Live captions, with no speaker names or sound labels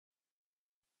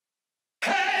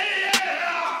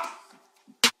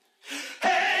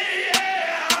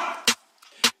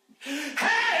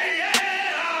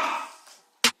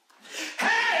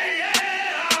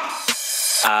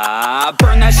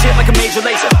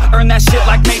major laser. Earn that shit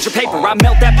like major paper. I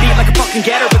melt that beat like a fucking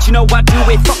getter. But you know I do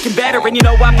it fucking better. And you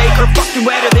know I make her fucking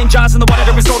wetter than Jaws in the water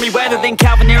during stormy weather. Than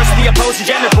Calvin Harris with the opposing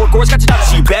gender. Poor Gore's got your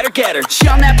nuts, so you better get her. She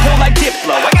on that pole like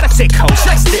Diplo. I got a sick hoe, she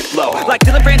likes to dip low. Like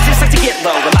Dylan Francis likes to get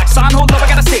low. And like Son hold low, I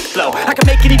got a sick flow. I can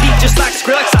make any beat just like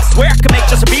Skrillex. I swear I can make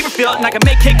Justin Bieber feel it. And I can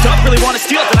make Kicked Up really wanna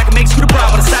steal it. Then I can make Scooter Braun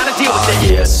wanna decide to deal with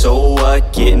it. Yeah, so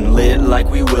what? Getting lit like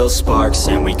we Will Sparks.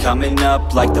 And we coming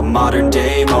up like the modern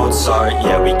day Mozart.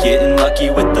 Yeah, we getting lucky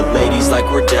with the ladies like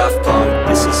we're Daft Punk.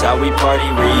 This is how we party,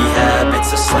 rehab,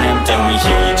 it's a slam dunk. We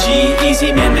hear you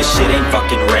G-Eazy, man, this shit ain't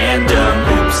fucking random.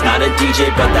 Oops, not a DJ,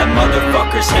 but that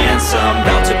motherfucker's handsome.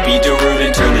 About to be Darude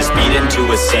and turn this beat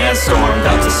into a sandstorm.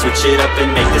 About to switch it up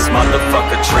and make this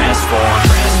motherfucker transform.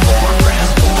 Transform,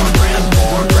 transform,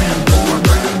 transform, transform,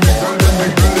 transform.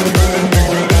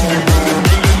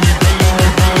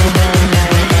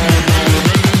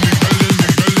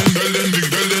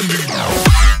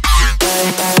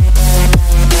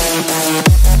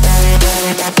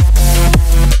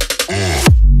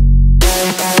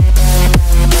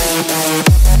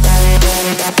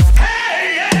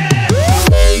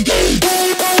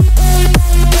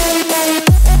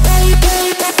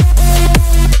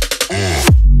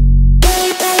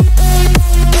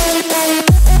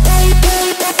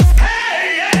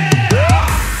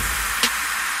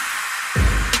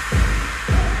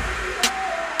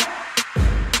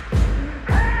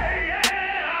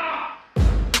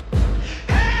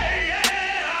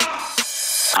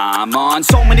 I'm on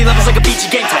so many levels like a beachy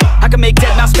game type. I can make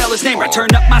dead mouse spell his name right.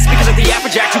 Turn up my speakers like the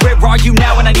Afrojack. Where are you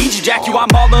now when I need you, Jack? You, I'm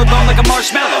all alone like a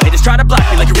marshmallow. Haters try to block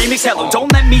me like a remix hello.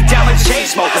 Don't let me down like the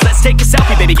Chainsmokers. Let's take a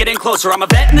selfie, baby, get in closer. I'm a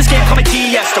vet in this game, call me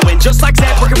Tiesto. And just like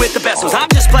Zed, working with the best ones. I'm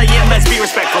just playing, let's be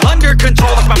respectful. Under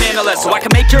control like my man Alesso. So I can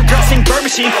make your girl sing Bird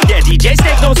Machine. Yeah, DJ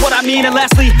Snake knows what I mean. And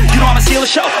lastly, you know I'ma steal a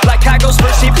show like Kygo's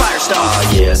first team Firestone.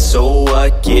 Yeah, so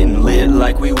what? Getting lit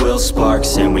like we Will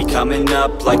Sparks. And we coming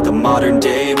up like the modern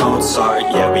day Mozart.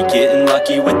 Yeah, we getting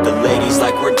lucky with the ladies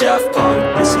like we're Daft Punk.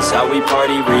 This is how we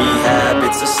party, rehab,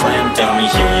 it's a slam dunk. We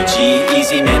hear you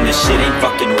G-Eazy, man, this shit ain't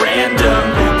fucking random.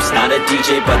 Oops, not a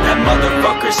DJ, but that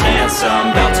motherfucker's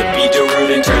handsome. About to be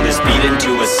Darude and turn this beat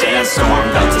into a sandstorm.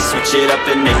 About to switch it up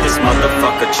and make this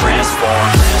motherfucker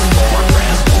transform. Transform,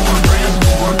 transform,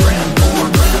 transform,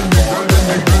 transform, transform.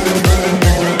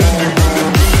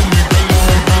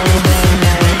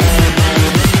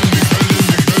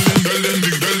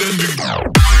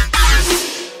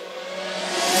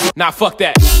 Nah, fuck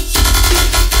that.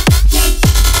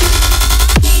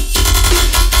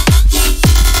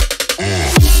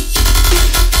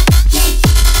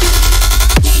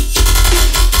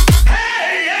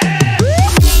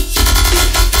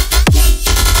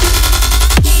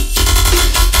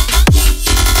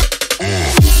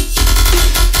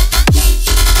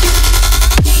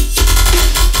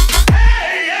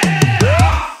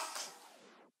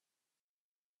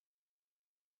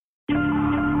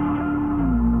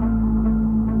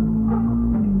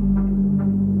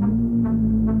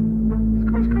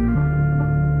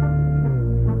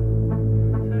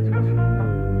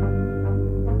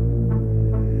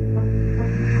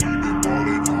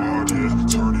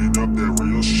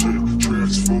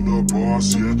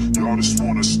 Y'all just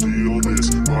wanna steal this.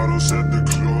 Bottles at the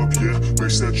club, yeah.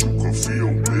 Makes that you can feel,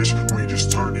 bitch. We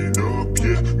just turning up,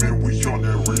 yeah. Man, we on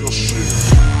that real shit.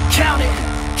 Count it,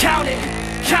 count it,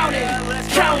 count it,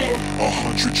 count it.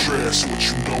 100 tracks, what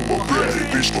you know about it,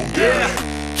 bitch, gon' get it.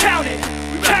 Count it,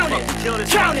 count it,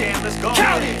 count it,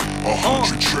 count it.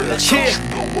 100 tracks, what you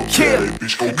know about it,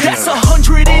 bitch, gon' get it. That's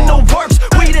 100 in the works.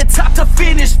 We the top to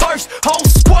finish first. Whole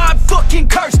squad fucking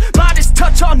cursed. Modest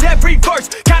touch on every verse.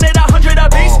 Counted 100 a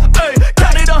beats, ayy.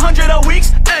 Counted 100 a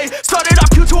weeks, ayy. Started off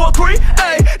Q203,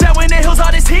 ayy. Now in the hills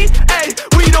all this heat, ayy.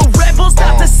 We the rebels,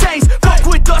 not the saints. Fuck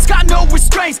with us, got no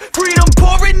restraints. Freedom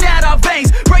pouring out our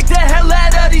veins. Break the hell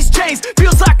out of these chains.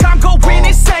 Feels like I'm going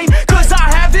insane, cause I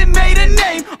haven't made a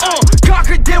name.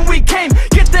 Conquered then we came.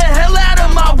 Get the hell out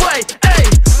of my way, ayy.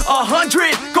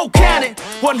 100, go count it.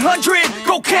 100,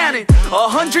 go count it.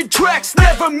 100 tracks,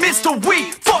 never missed a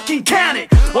week. Fucking count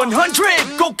it.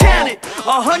 100, go count it.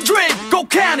 100, go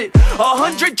count it.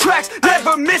 100 tracks,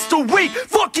 never missed a week.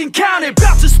 Fucking count it.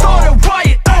 About to start a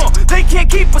riot. They can't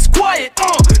keep us quiet.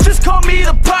 Just call me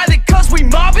the pilot, cause we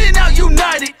mobbing out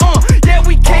united. Yeah,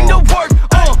 we came to work.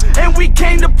 And we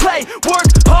came to play. Work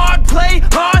hard, play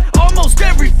hard, almost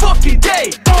every fucking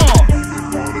day.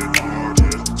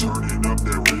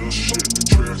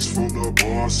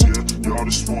 Bars, yeah, y'all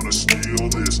just wanna steal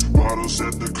this. Bottles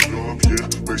at the club, yeah,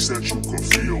 makes that you can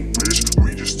feel, bitch.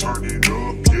 We just turning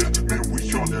up, yeah, man, we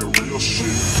on that real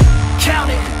shit. Count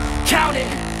it, count it,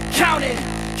 count it,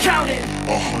 count it.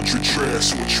 100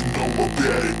 tracks, what you know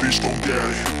about it, bitch, don't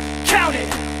doubt it. Count it,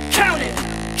 count it,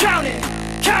 count it,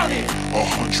 count it.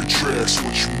 100 tracks,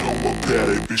 what you know about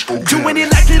it, bitch, go get it. Doing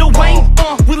it like Lil Wayne,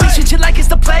 releasing shit like it's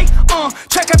the play,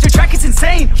 track after track, it's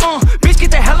insane, bitch, get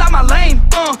the hell out my lane,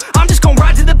 I'm just gon'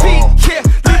 ride to the beat, yeah,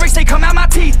 lyrics, they come out my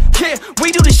teeth, yeah,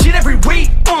 we do this shit every week,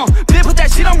 then put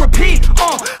that shit on repeat,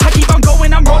 I keep on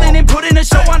going, I'm rolling and putting a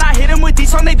show on, I hit them with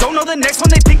these songs, they don't know the next one,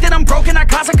 they think that I'm broken, I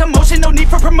cause a commotion, no need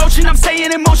for promotion, I'm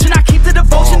staying in motion, I keep the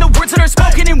devotion, the words that are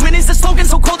spoken, and when is the slogan,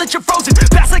 so cold that you're frozen,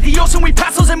 fast like the ocean, we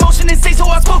pass those emotions and stay so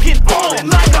outspoken,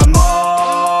 like I'm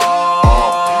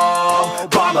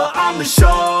Obama, I'm the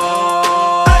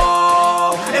show,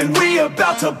 and we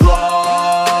about to blow,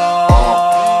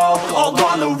 all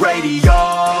on the radio.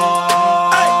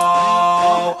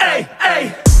 Hey,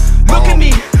 hey, look at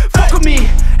me, fuck with me,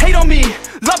 hate on me,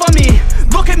 love on me.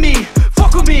 Look at me,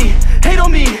 fuck with me, hate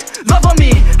on me, love on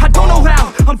me. I don't know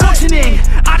how I'm functioning,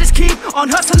 I just keep on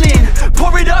hustling.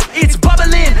 Pour it up, it's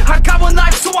bubbling, I got one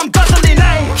life so I'm guzzling.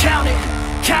 Hey, count it,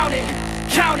 count it,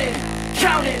 count it,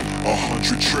 count it.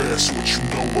 100 tracks, what you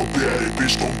know about it,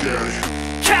 bitch, don't doubt it.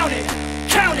 Count it,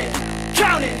 count it,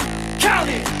 count it, count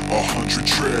it. 100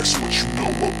 tracks, what you know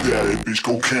about it, bitch,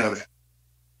 go count it.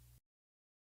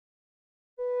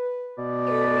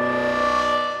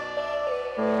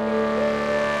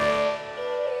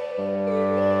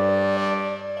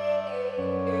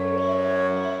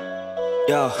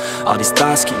 Yo, all these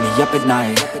thoughts keep me up at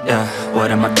night, yeah.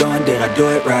 What am I doing, did I do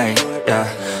it right,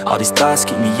 yeah. All these thoughts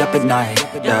keep me up at night,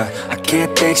 yeah. I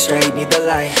can't think straight, need the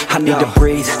light. I need to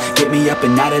breathe, get me up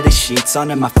and out of the sheets.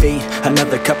 Onto my feet,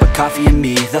 another cup of coffee and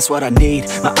me. That's what I need,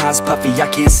 my eyes puffy, I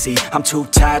can't see. I'm too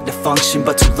tired to function,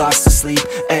 but too lost to sleep.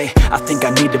 Ay, I think I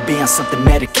need to be on something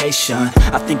medication.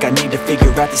 I think I need to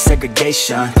figure out the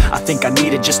segregation. I think I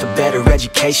needed just a better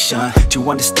education to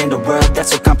understand a world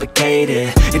that's so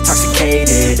complicated.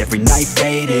 Intoxicated, every night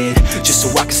faded, just so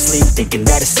I can sleep thinking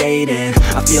that it's Satan.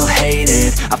 I feel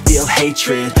hated, I feel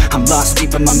hatred, I'm lost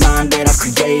deep in my mind that I've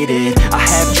created. I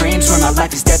have dreams where my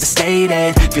life is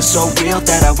devastated, feel so real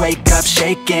that I wake up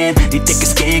shaking. Need thicker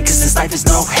skin cause this life is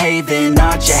no haven.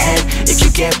 Nod your head if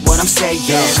you get what I'm saying.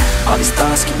 All these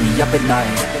thoughts keep me up at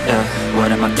night, yeah.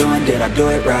 What am I doing, did I do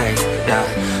it right,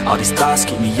 yeah. All these thoughts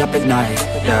keep me up at night,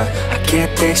 yeah. I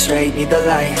can't think straight, need the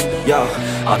light, yo.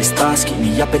 All these thoughts keep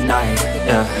me up at night,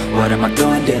 yeah. What am I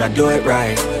doing, did I do it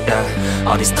right, yeah.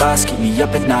 All these thoughts keep me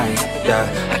up at night, yeah.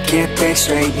 I can't think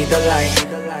straight, need the light.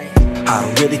 I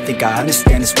don't really think I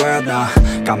understand this world now.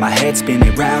 Got my head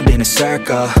spinning round in a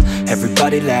circle.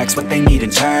 Everybody lacks what they need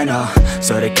internal,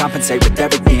 so they compensate with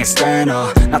everything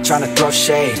external. Not trying to throw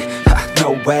shade,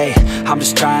 no way. I'm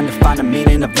just trying to find the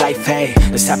meaning of life, hey.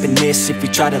 There's happiness if you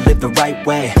try to live the right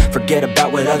way. Forget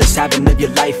about what others have and live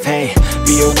your life, hey.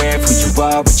 Be aware of who you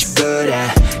are, what you're good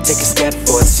at. Take a step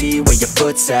forward, see where your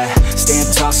foot's at.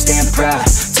 Stand tall, stand proud,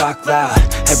 talk loud.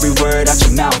 Every word out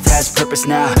your mouth has purpose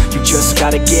now. You just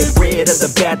gotta get rid of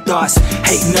the bad thoughts.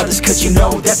 Hating others cause you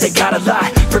know that they gotta lie.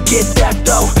 Forget that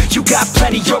though, you got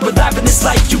plenty, you're alive in this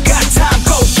life. You got time,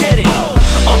 go get it.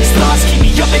 All these thoughts keep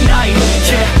me up at night,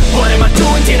 yeah. What am I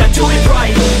doing, did I do it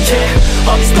right, yeah.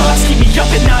 All these thoughts keep me up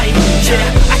at night, yeah.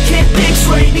 I can't think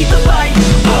straight, need the light,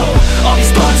 oh. All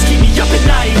these thoughts keep me up at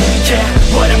night, yeah.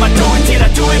 What am I doing, did I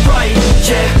do it right,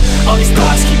 yeah. All these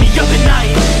thoughts keep me up at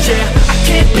night, yeah. I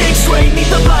can't think straight,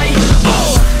 need the light,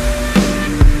 oh.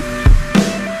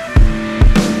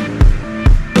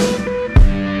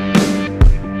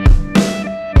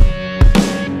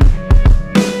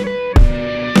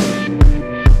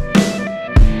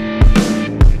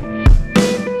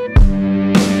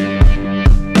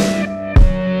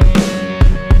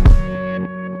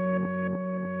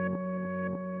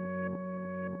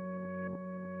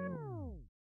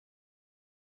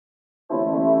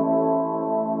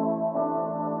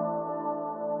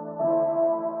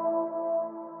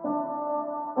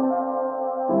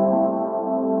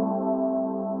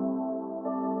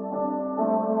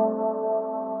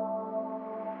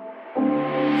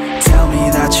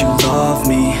 You love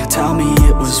me, tell me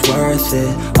it was worth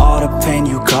it. All the pain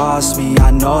you caused me,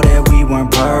 I know that we weren't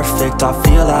perfect. I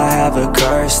feel I have a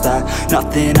curse that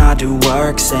nothing I do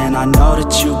works. And I know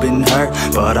that you've been hurt,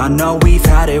 but I know we've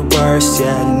had it worse,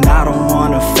 yeah. And I don't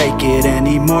wanna fake it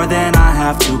any more than I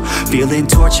have to. Feeling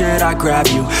tortured, I grab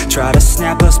you, try to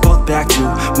snap us both back to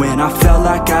when I felt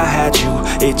like I had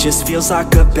you. It just feels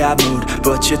like a bad mood,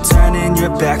 but you're turning your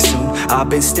back soon. I've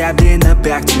been stabbed in the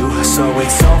back too, so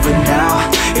it's over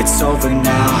now. it's over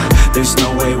now. There's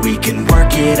no way we can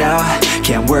work it out,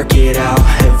 can't work it out.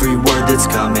 Every word that's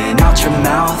coming out your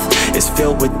mouth is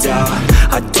filled with doubt.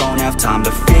 I don't have time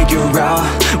to figure out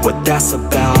what that's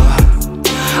about.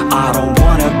 I don't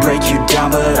wanna break you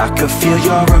down, but I could feel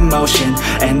your emotion,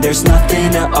 and there's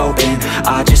nothing to open.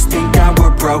 I just think that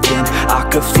we're broken. I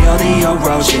could feel the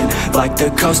erosion, like the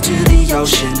coast to the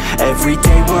ocean. Every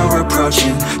day we're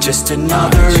approaching just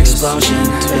another explosion.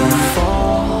 To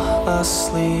fall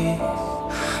asleep,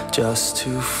 just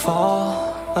to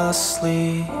fall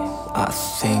asleep. I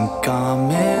think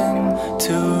I'm in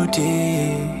too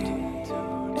deep,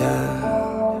 yeah.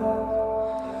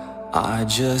 I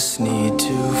just need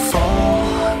to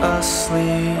fall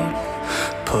asleep,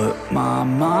 put my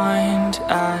mind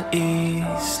at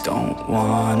ease. Don't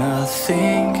wanna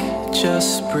think,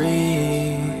 just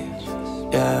breathe,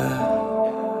 yeah.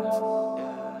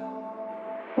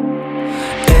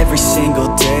 Every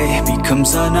single day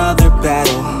becomes another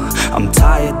battle. I'm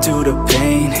tired due to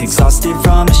pain, exhausted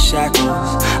from the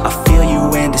shackles. I feel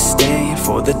you and disdain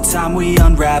for the time we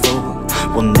unravel.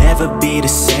 We'll never be the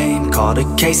same, call the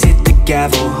case, hit the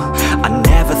gavel. I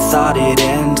never thought it'd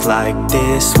end like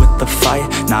this, with the fight,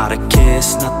 not a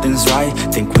kiss, nothing's right.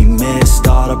 Think we missed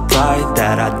all the pride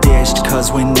that I dished,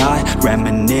 cause when I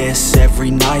reminisce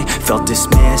every night, felt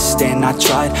dismissed and I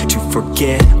tried to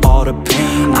forget all the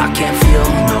pain. I can't feel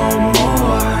no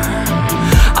more.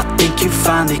 I think you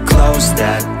finally closed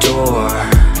that door.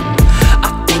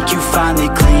 I think you finally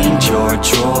cleaned your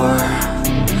drawer.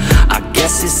 I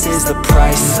guess this is the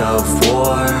price of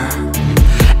war.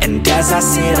 And as I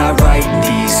sit I write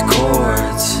these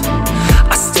chords.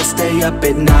 I still stay up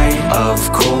at night, of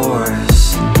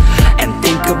course, and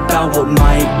think about what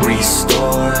might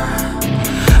restore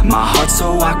my heart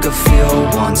so I could feel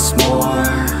once more.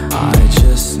 I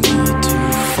just need to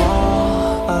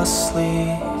fall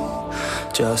asleep,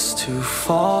 just to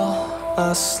fall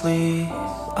asleep.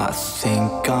 I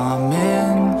think I'm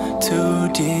in too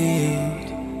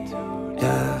deep,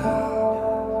 yeah.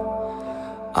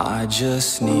 I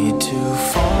just need to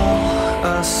fall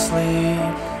asleep,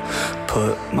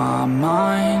 put my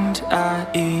mind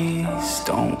at ease.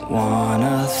 Don't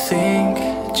wanna think,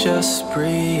 just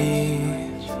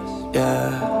breathe,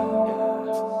 yeah.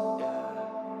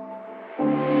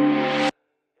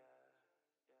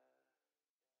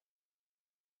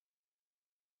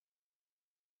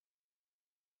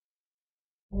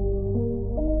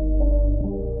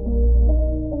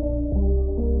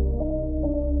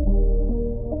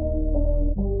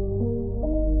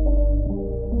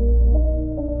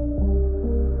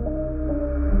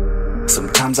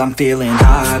 Sometimes I'm feeling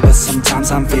high, but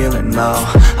sometimes I'm feeling low.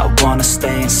 I wanna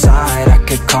stay inside, I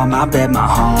could call my bed my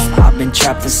home. I've been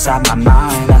trapped inside my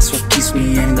mind, that's what keeps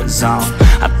me in the zone.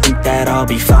 I think that I'll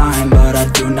be fine, but I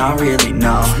do not really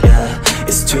know, yeah.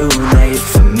 It's too late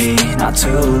for me, not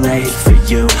too late for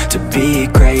you. To be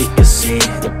great, you'll see,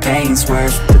 the pain's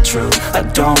worth the truth. I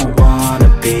don't wanna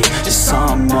be just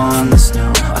someone that's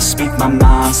new. I speak my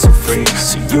mind so free,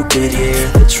 so you could hear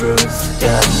the truth,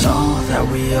 yeah. I know that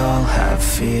we all have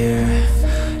fear.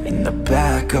 In the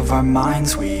back of our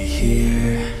minds we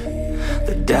hear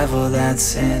the devil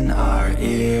that's in our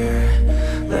ear.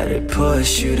 Let it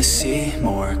push you to see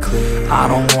more clear. I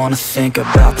don't wanna think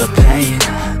about the pain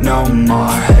no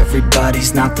more.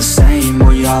 Everybody's not the same,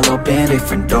 we all open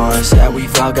different doors. Yeah,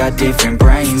 we've all got different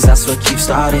brains, that's what keeps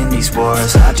starting these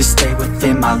wars. I just stay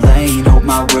within my lane, hope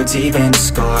my words even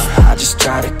score. I just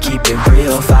try to keep it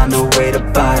real, find a way to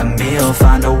buy a meal,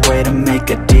 find a way to make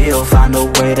a deal, find a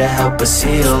way to help us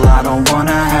heal. I don't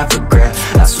wanna have regret,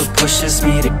 that's what pushes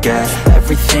me to get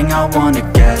everything I wanna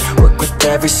get. Work with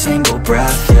every single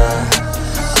breath, yeah.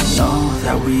 I know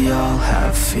that we all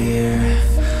have fear.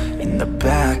 In the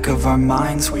back of our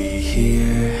minds we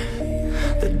hear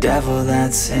the devil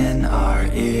that's in our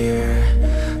ear.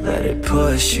 Let it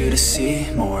push you to see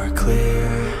more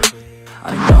clear.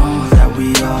 I know that we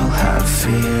all have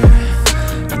fear.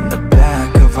 In the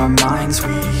back of our minds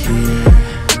we hear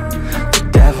the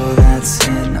devil that's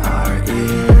in our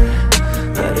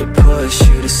ear. Let it push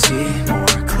you to see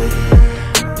more clear.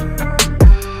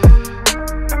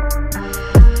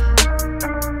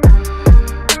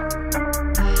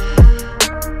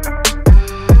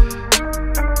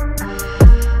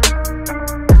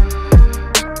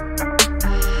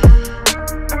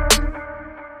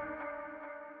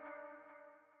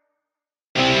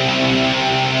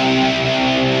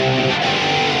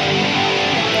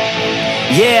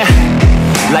 Yeah,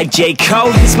 like J.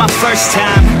 Cole, it's my first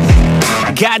time.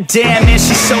 Goddamn, man,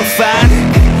 she's so fine.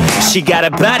 She got a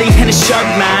body and a sharp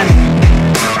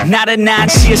mind. Not a 9,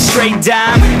 she a straight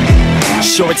dime.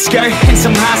 Short skirt and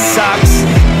some high socks.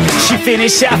 She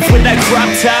finished off with a crop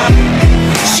top.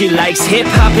 She likes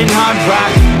hip-hop and hard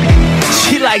rock.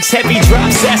 She likes heavy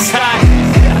drops, that's hot.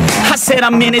 I said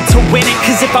I'm in it to win it,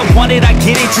 cause if I want it, I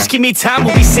get it. Just give me time,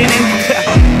 we'll be sinning.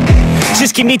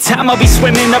 Just give me time, I'll be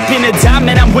swimming up in a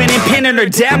diamond. I'm winning, pinning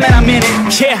her down, and I'm in it,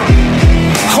 yeah.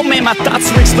 Oh man, my thoughts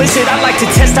are explicit. I like to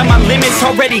test out my limits,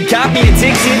 already got me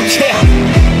addicted, yeah.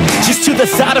 Just to the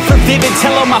thought of her vivid.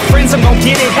 Tell all my friends I'm gon'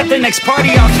 get it. At the next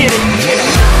party, I'll hit it, yeah.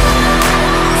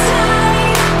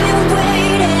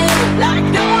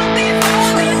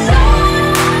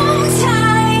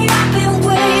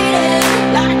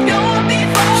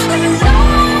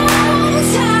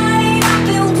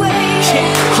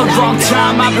 Long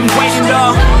time I've been waiting,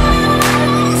 though.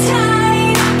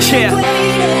 Yeah,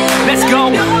 let's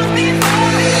go. A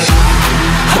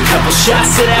couple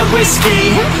shots of that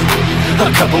whiskey, a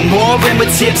couple more and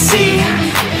we're tipsy.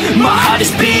 My heart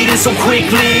is beating so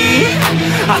quickly,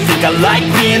 I think I like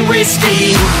being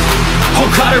risky. Oh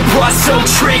God, her bra so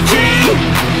tricky,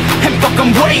 and fuck,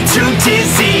 I'm way too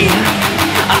dizzy.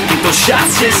 I think those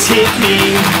shots just hit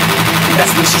me.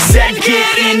 That's when she said,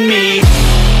 get in me.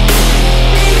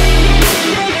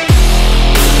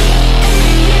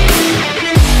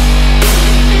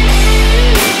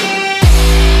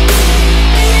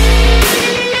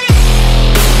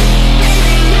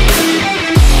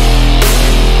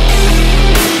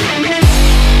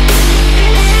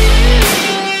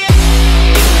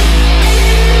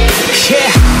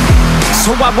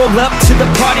 So I roll up to the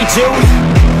party, dude.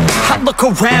 I look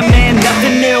around, man,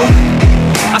 nothing new.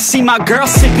 I see my girl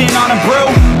sipping on a brew.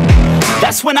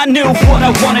 That's when I knew what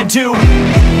I wanna do.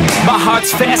 My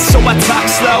heart's fast, so I talk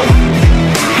slow.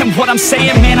 And what I'm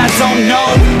saying, man, I don't know.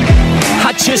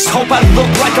 I just hope I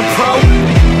look like a pro,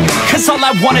 cause all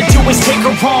I wanna do is take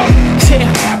her home, yeah.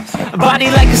 Body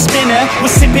like a spinner,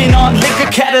 was sipping on liquor,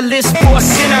 catalyst for a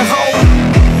sinner, oh.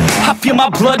 I feel my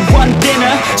blood run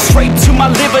thinner, straight to my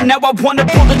liver. Now I wanna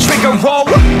pull the trigger, roll.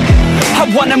 I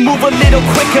wanna move a little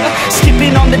quicker,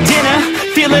 skipping on the dinner,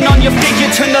 feeling on your figure,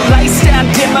 turn the lights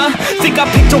down dimmer. Think I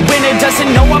picked a winner,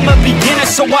 doesn't know I'm a beginner,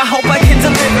 so I hope I can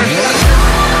deliver.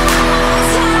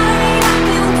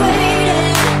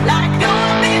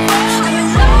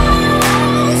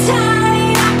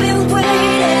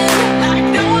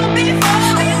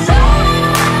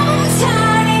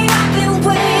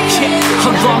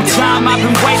 Long time I've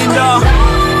been waiting, though.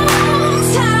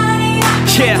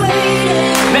 Yeah,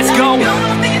 let's go.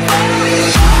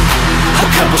 A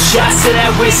couple shots of that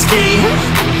whiskey,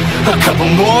 a couple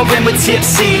more and we're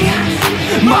tipsy.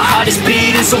 My heart is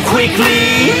beating so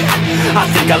quickly, I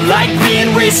think I like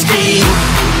being risky.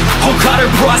 Oh God, her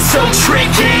bra so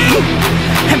tricky,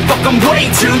 and fuck, I'm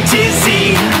way too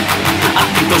dizzy. I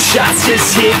think those shots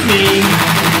just hit me.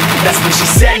 That's when she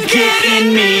said, get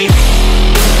in me.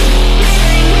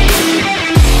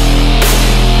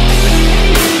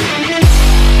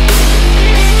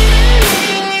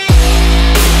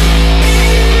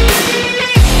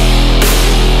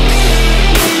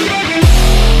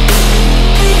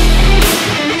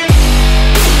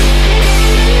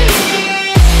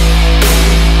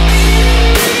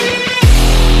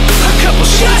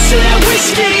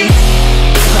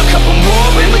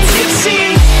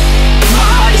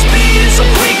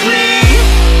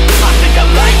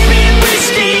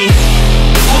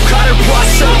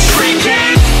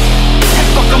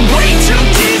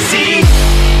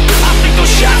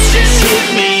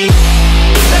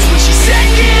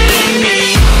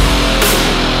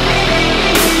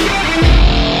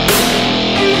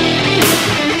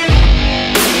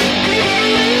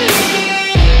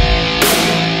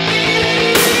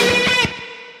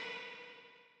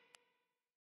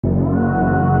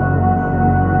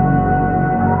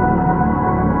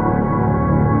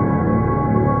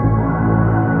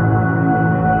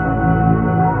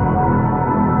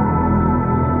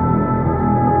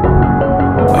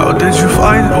 Did you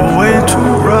find a way to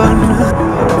run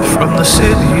from the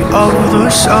city of the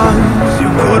sun? You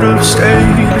could have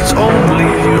stayed, it's only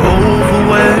over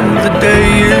when the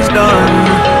day is done.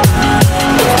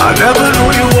 I never knew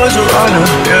you was a runner,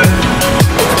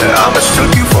 yeah. I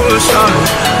mistook you for a son.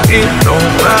 It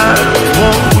don't matter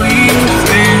what we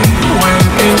think when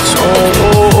it's all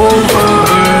over,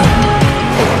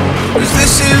 'cause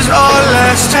this is our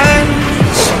last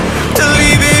chance to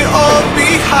leave it all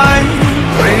behind.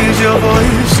 Raise your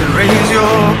voice and raise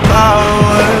your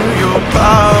power,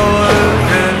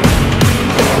 yeah.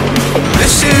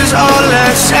 This is our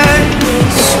last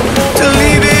chance to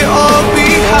leave it all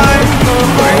behind.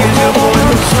 Raise your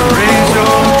voice and raise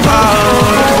your power,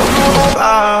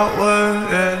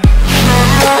 yeah.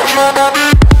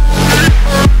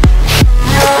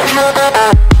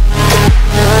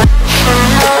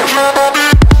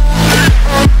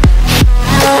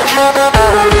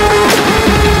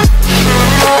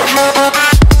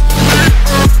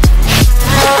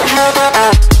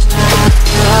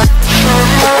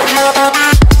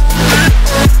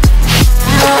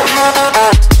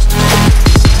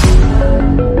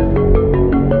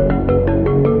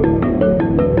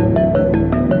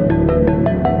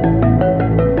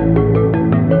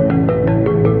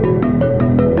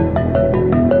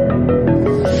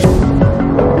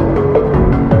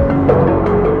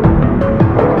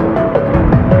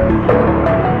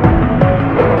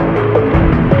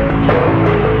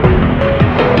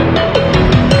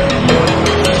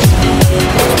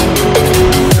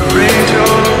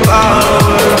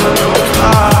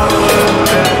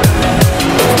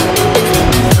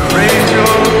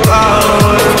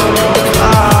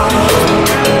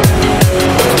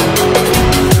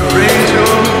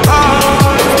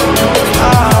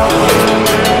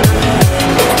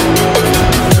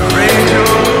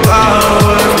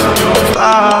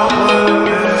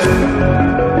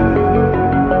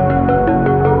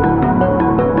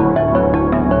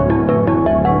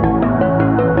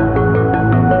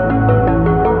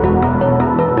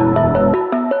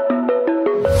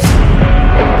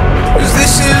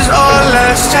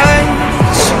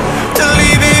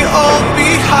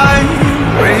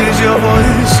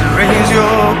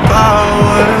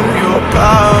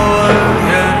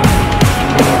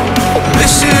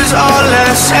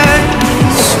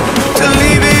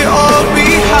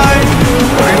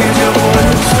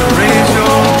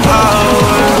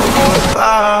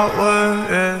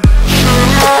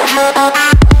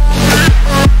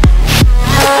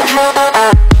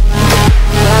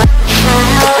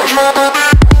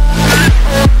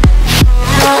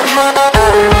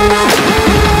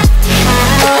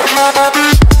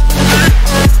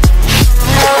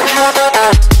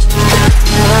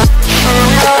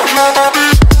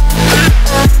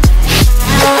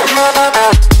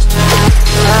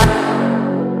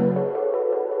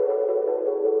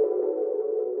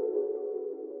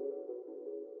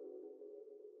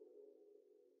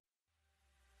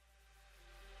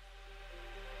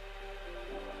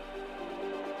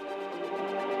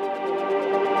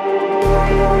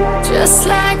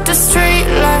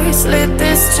 eyes lit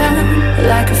this town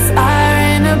like a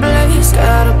fire in a blaze,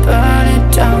 gotta burn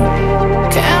it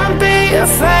down. Can't be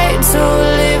afraid to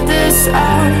leave this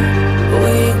out.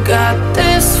 We got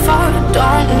this far,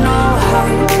 don't know how.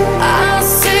 I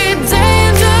see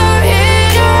danger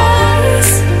in your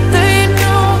eyes. They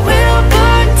know we'll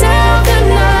burn down the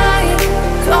night.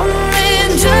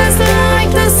 Coming just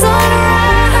like the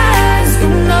sunrise. You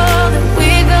know that we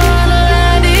gonna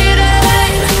light it up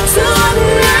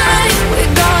tonight. We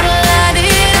gonna light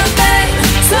it up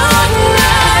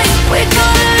tonight. We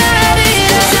gonna light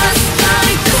it up just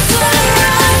like the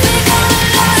sunrise. We gonna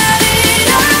light it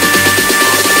up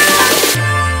now.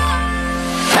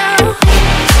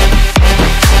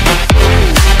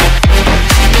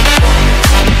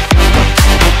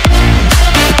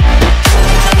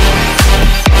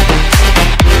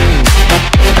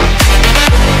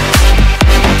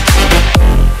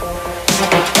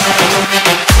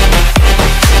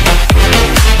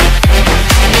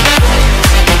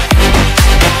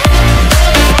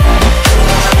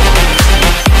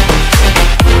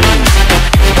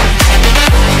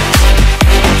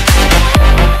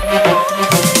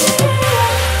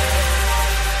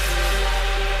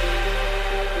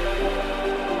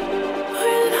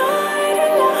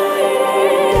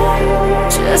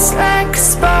 Just like a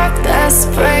spark that's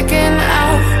breaking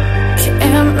out.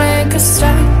 Can't make a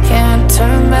stop, can't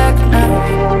turn back now.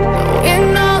 We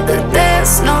know that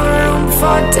there's no room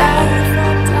for doubt.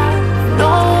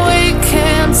 No, we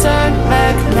can't turn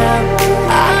back now.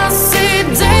 I see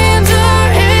danger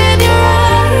in your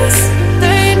eyes.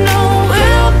 They know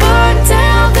we'll burn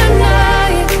down the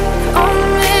night.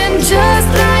 Coming just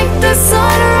like the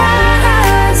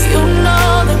sunrise. You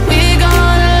know that we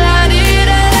gonna light it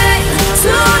up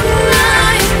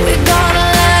tonight. We gonna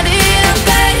light it up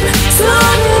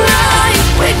tonight.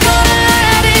 We gonna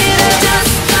light it up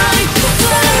just like the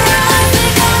sunrise. We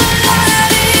gonna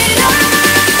light it up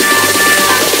now.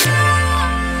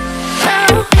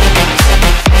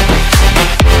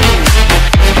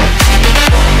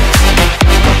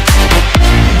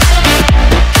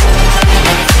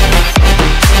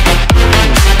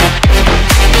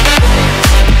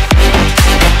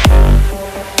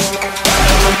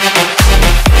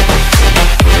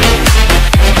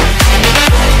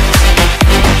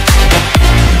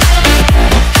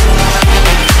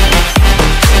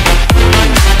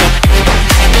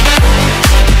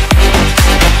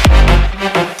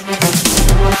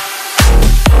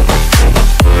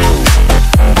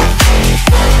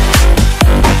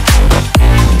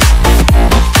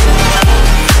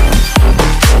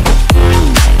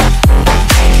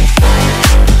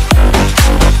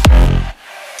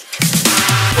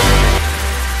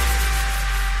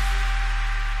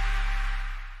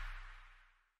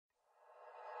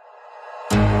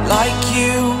 Like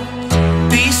you,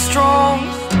 be strong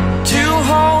to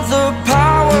hold the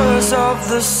powers of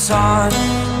the sun.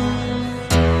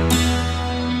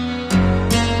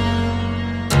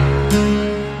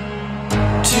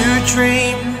 To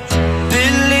dream,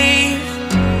 believe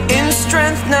in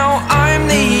strength. Now I'm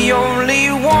the only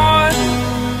one,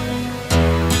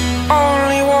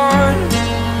 only one.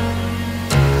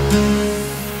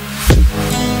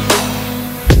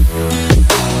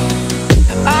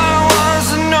 I was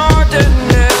an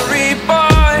ordinary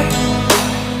boy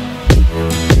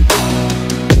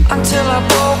until I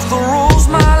broke the rules.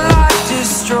 My life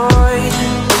destroyed,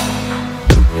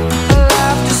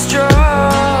 life destroyed.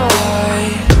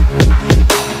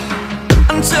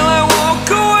 Until I walk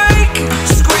awake,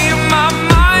 scream my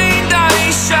mind, I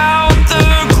shout, the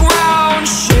ground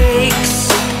shakes.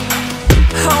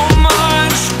 How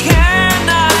much can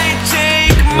I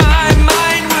take? My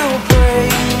mind will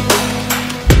break.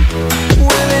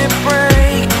 Will it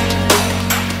break?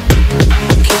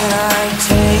 Can I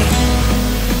take?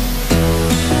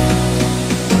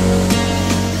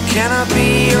 Can I be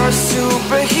your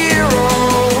superhero?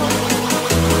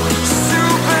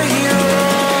 Superhero.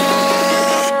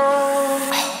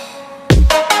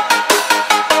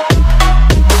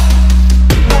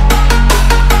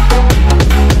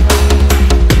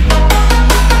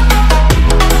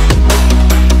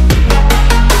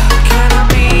 Can I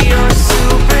be your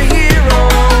superhero?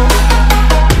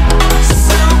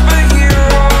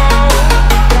 Superhero.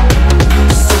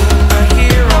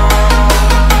 Superhero.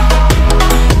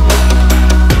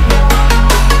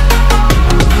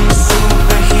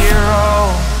 Superhero.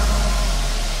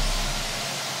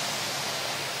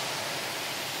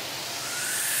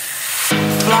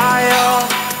 Fly up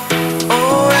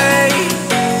away.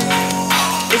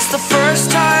 It's the first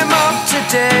time of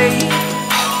today.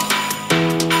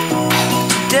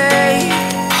 Today.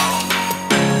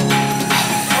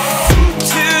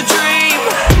 To dream,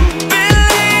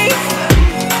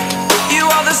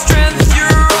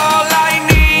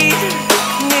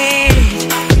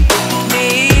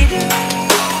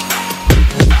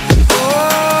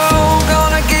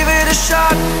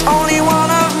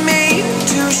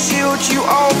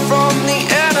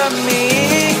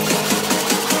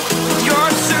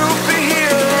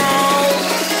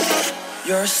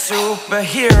 your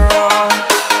superhero.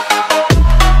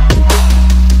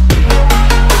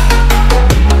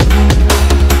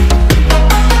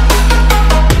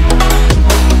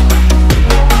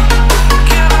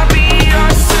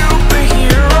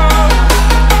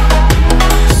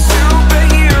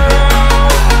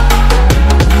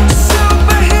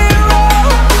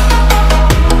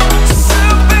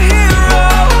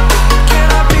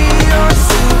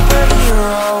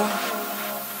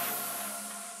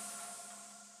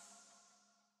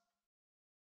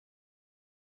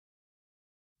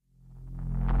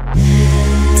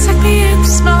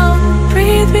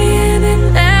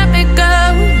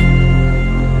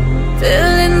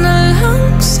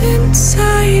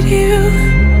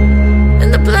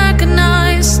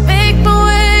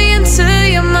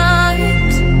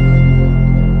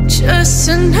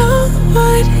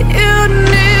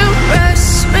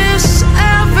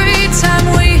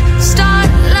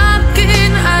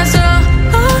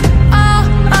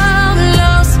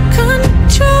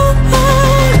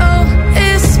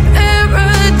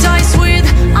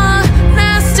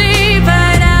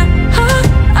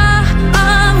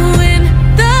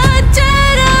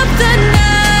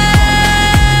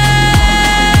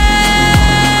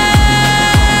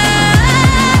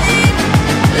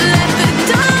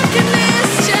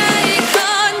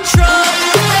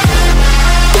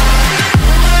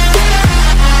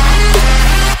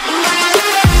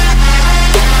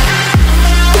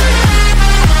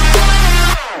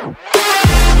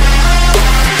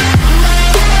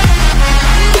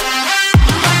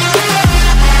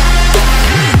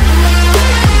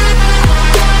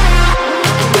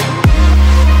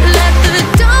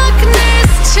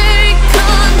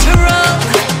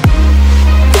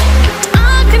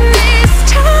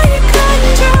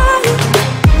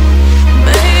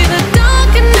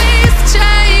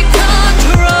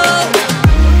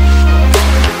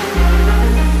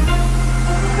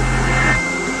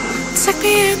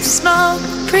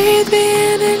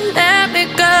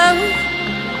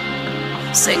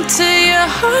 Sing to your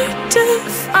heart to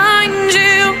find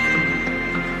you.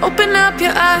 Open up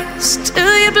your eyes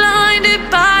till you're blinded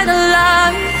by the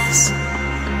lies,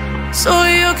 so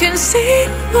you can see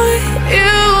what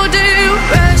you do.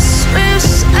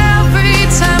 Restless every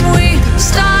time we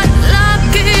start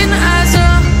locking eyes.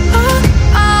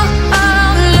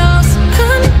 Lost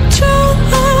control.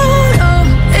 Oh,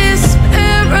 it's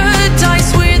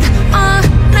paradise with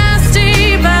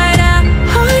honesty, but I'm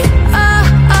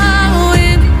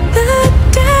in the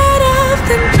dead of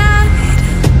the night.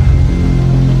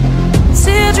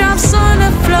 Teardrops on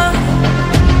the floor.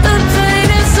 The pain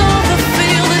is over.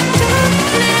 Feel the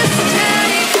darkness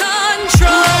take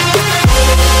control.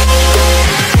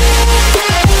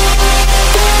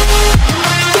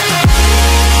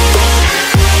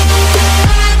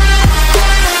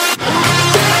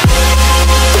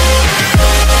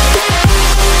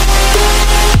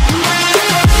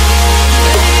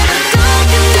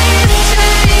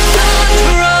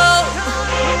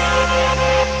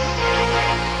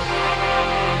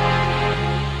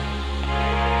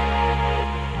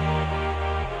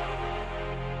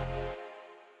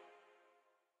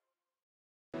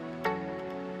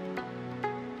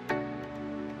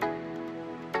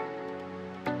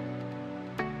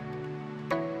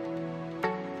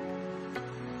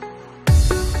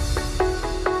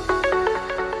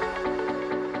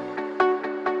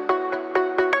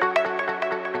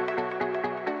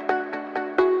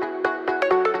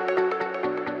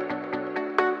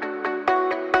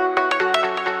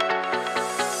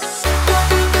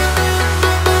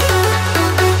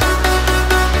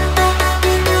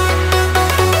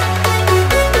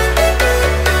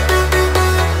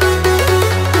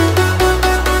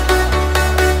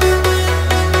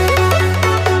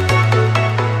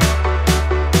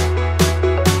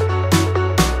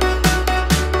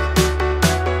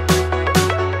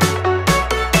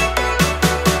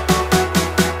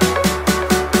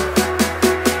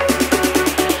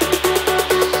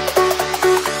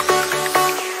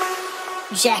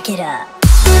 Jack it up.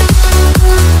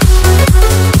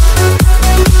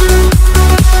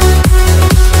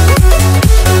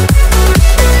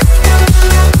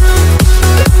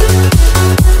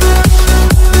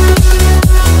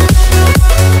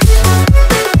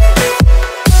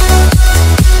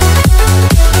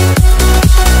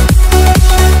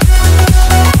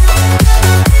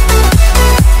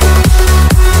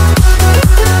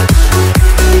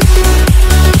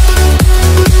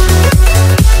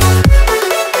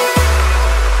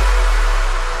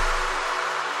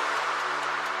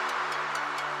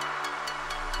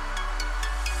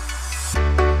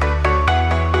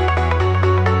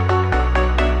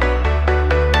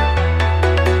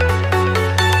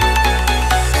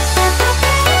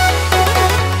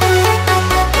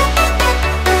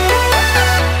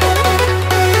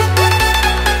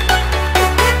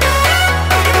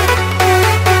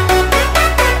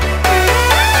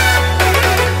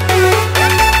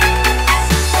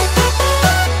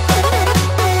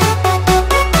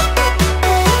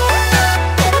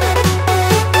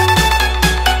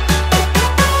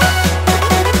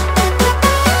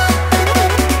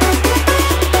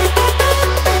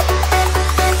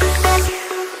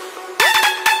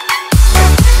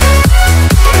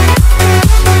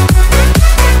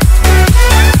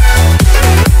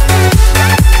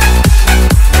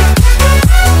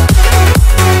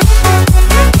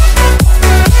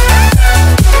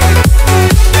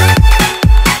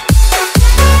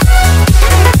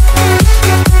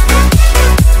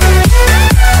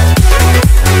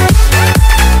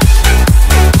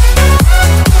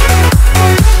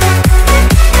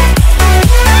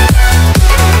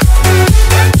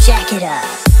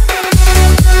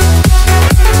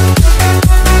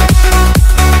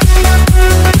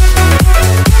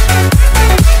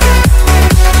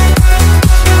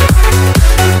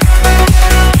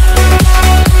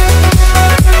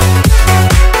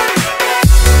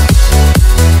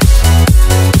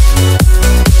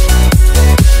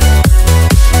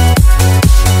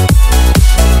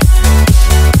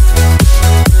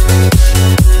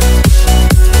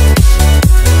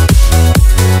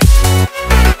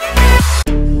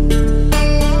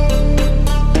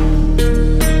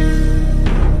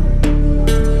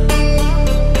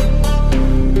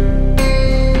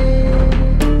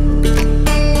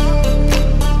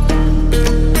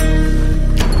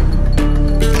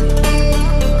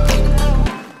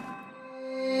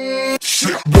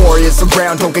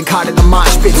 ground, don't get caught in the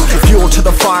mosh pit. Fuel to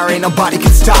the fire, ain't nobody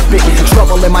can stop it.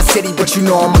 Trouble in my city, but you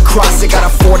know I'm across it. Got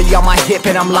a 40 on my hip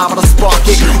and I'm liable to spark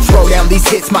it. Throw down these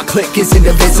hits, my click is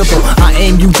indivisible. I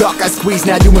aim, you duck, I squeeze,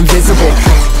 now you invisible.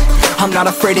 I'm not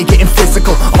afraid of getting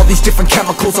physical. All these different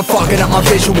chemicals are fogging up my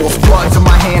visuals. Bloods on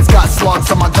my hands, got slugs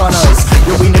on my gunners.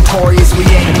 Yo, we notorious, we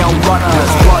ain't no runners.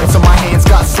 Bloods on my hands,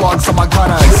 got slugs on my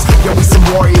gunners. Yo, we some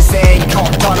warriors, they ain't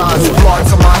called gunners.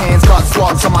 Bloods on my hands, got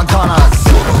slugs on my gunners.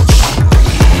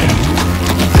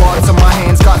 Bloods on my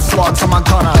hands, got slugs on my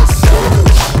gunners.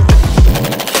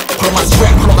 Put on my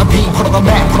strap, put on the beat, put on the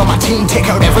map, put on my team. Take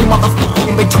out every motherfucker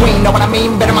in between, know what I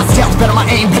mean? Better myself, better my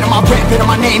aim, better my rap, better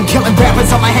my name. Killing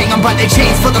rappers on my hang, I'm by their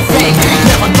chains for the fame.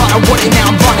 Never thought I would it, now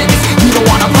I'm running this. You don't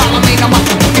wanna follow me, I'm up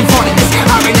in front of this.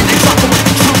 I ran in the trouble with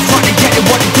the truth, trying to get it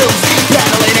what it does.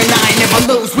 Battle it and I ain't never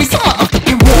lose, we some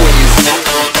motherfucking warriors.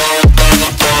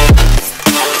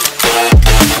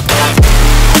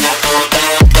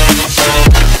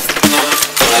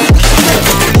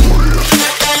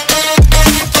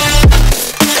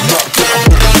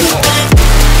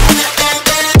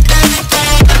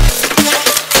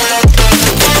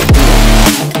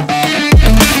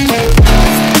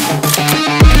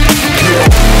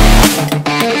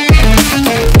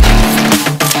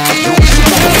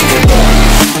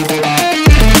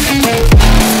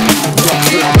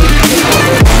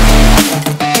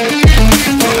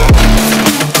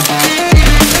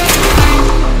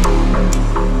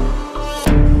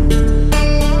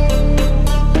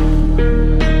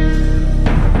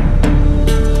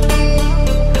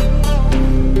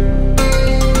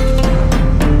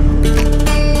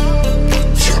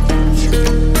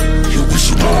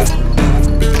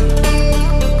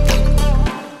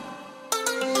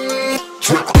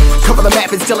 Cover the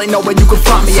map and still ain't know where you can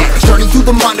find me at. Journey through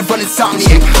the mind of an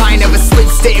insomniac. I ain't never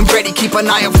sleep, staying ready, keep an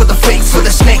eye out for the fakes. For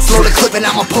the snakes, load a clip and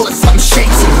I'ma pull it, something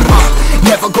shakes.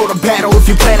 Never go to battle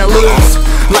if you plan to lose.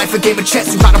 Life a game of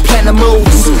chess, you gotta plan the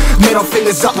moves. Middle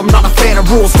fingers up, I'm not a fan of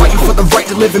rules. Fighting for the right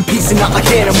to live in peace and not like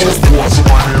animals. Bloods in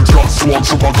my hands, got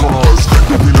slugs on my gunners.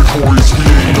 Yo, we notorious, we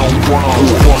ain't no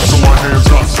runners. Bloods in my hands,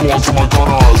 got slugs on my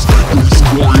gunners. Yo, we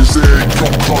some warriors, they ain't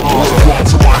no gunners.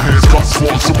 Bloods in my hands, got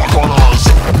slugs on my gunners.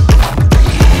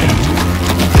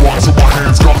 Bloods in my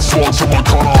hands, got slugs on my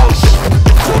gunners.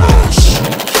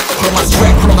 Put on my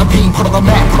strap, put on the beam, put on the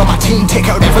map, put on my team. Take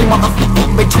out every motherfucker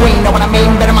in between, know what I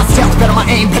mean? Better myself, better my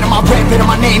aim, better my rap, better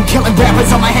my name. Killing rappers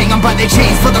on my hang, I'm by their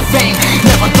chains for the fame.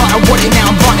 Never thought I would it,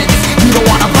 now I'm running this. You don't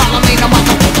wanna follow me, I'm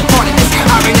motherfucking running this.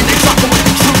 I ran in the trouble with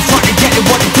the truth, trying to get it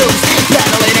what it does.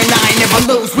 Battle it and I ain't never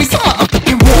lose, we some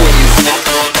motherfucking warriors.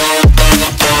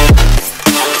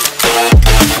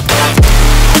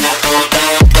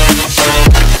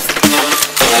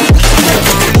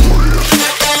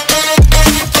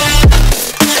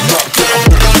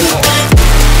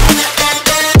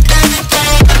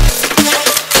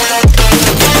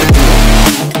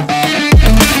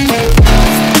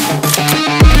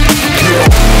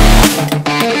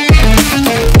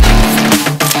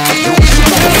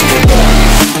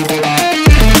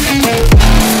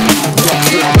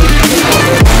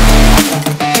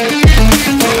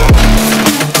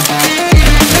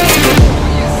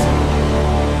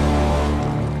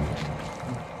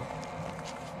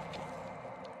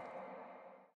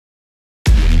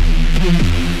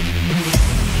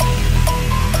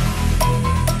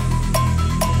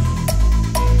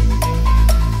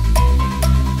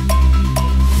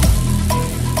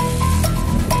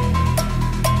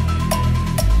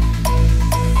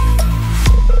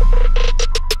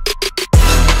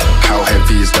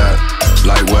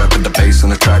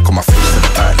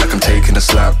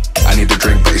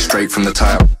 From the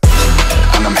tap,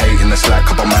 and I'm hating the slack.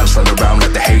 Couple man slide around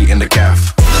like the hate in the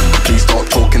gaff. Please stop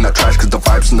talking that trash, cause the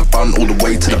vibes in the front all the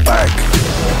way to the back.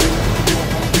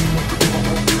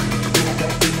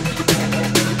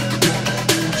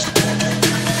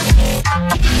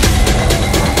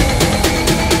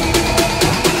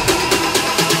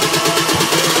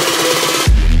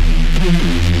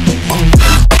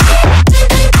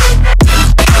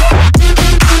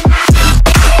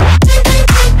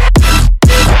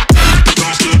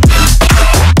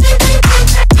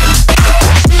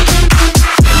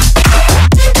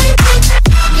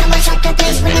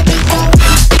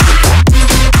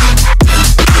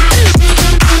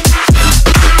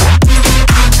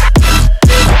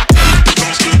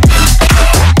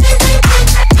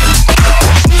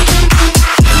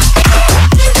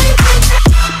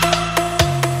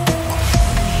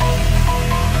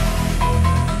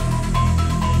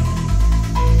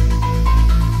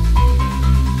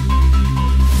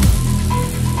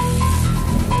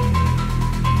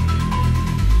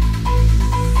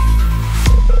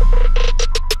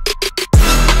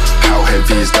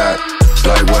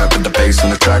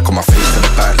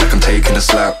 back like I'm taking a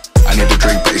slap. I need a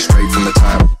drink but it's straight from the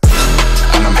tap.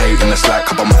 And I'm hating the slack,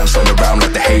 couple man thrown around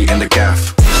like the hate in the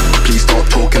gaff. Please stop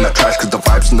talking that trash, cause the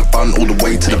vibes in the front all the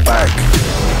way to the back.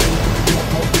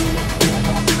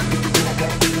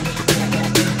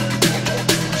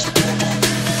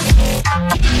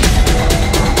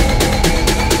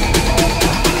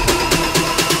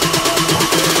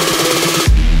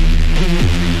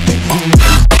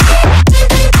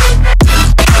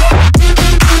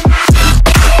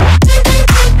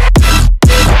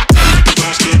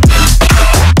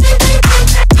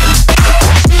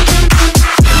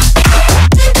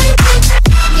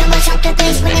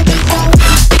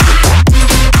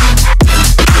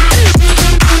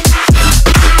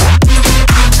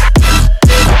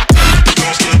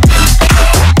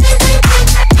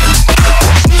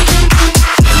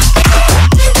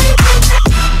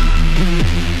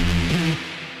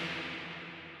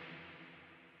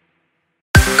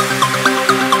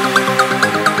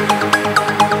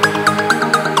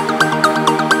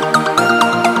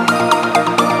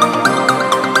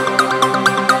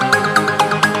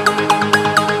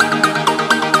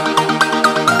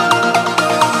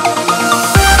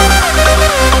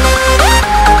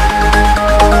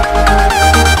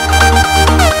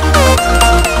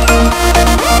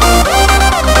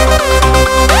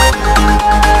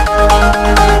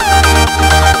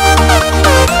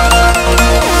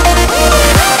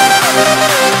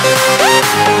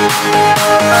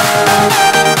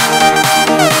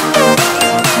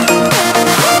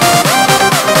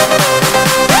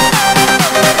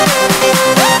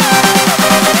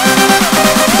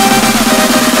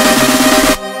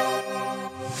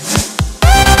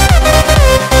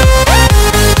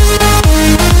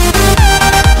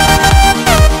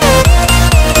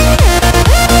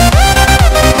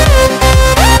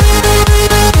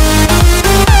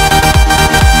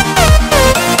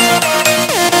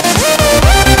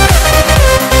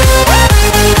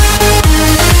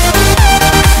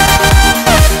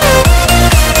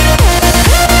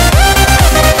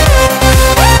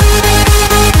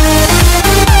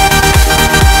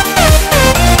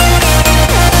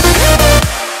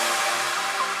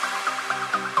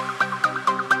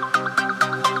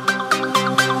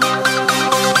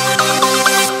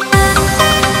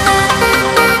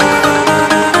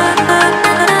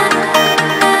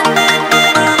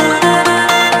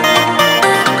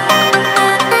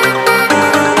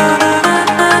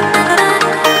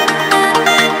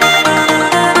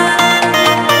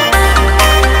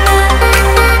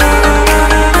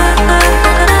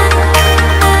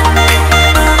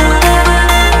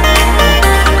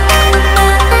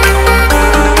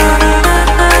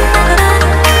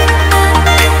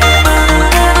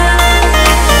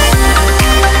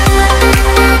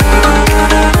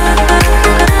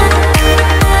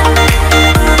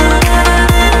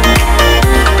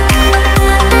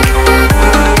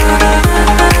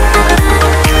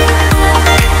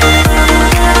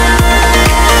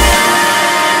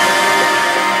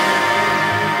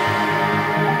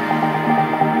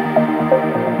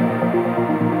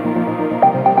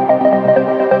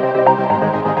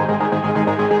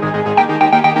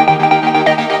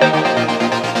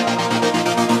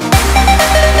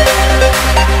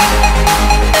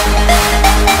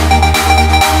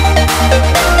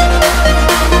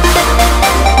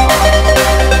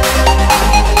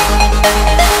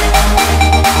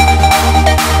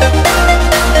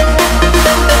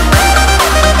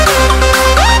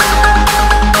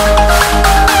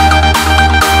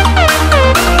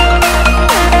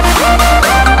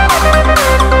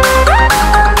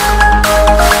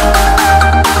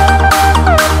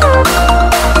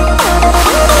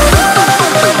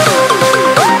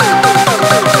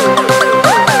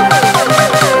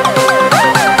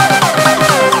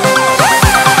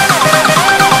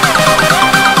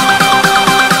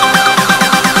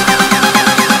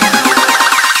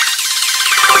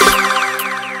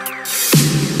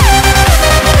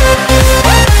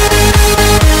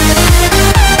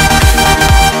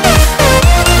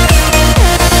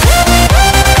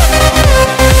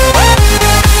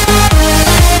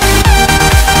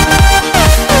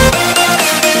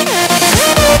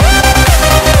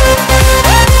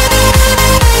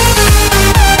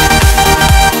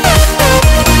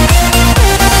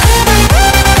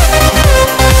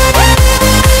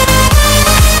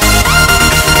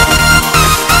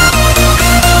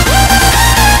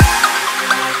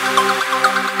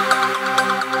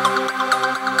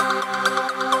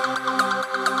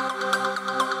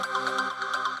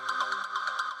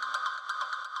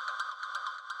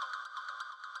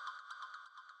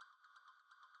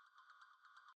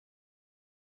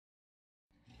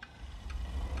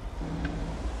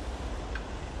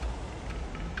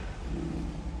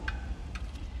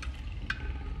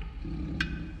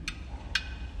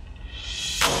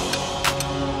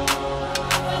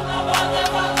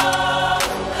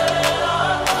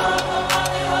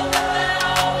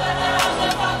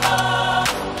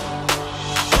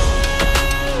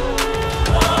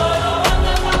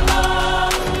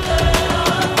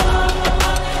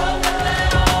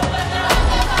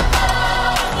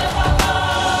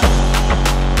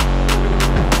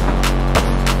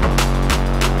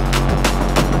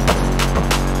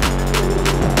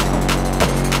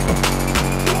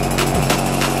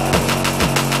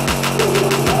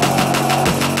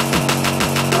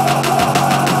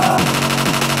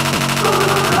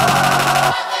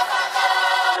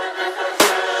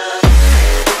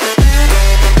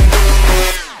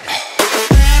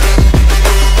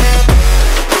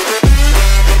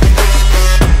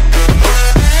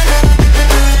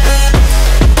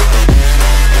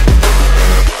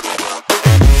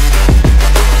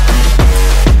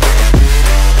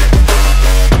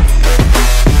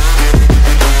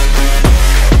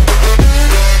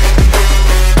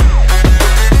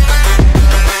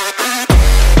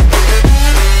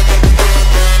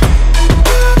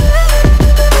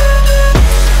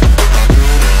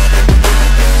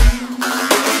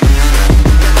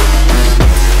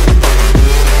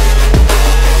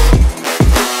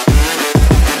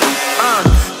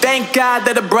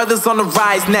 brothers on the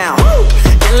rise now.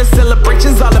 Endless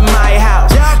celebrations all in my house.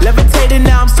 Levitating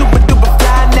now, I'm super duper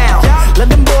fly now.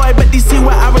 London boy, but DC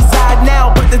where I reside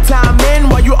now. Put the time in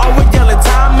while you always yelling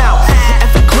time out.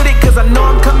 And quit it, cause I know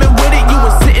I'm coming with it. You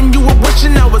were sitting, you were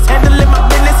wishing I was handling my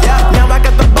business. Now I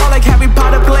got the ball like Harry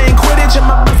Potter playing Quidditch. And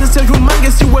my business so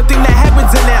humongous, you would think that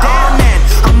happens in it. Oh man,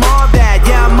 I'm all that,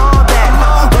 yeah, I'm all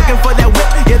that. Looking for that whip,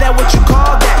 yeah, that what you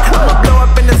call that. I'ma blow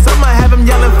up in the summer, have him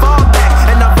yelling fall back.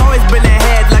 And I've always been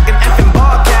ahead like an effing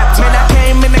ball cap. Man, I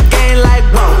came in the game like,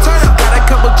 whoa. Got a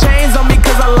couple chains on me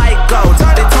cause I like gold.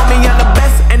 They told me I'm the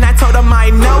best and I told them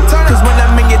I know. Cause when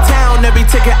I'm in your town, every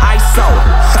ticket I sold.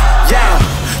 Yeah,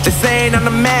 they saying I'm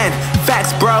the man.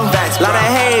 Facts, bro. Lot of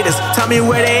haters, tell me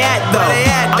where they at though.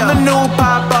 I'm the new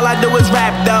pop, all I do is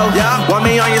rap though. Want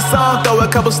me on your song, throw a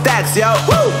couple stacks, yo.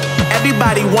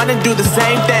 Everybody wanna do the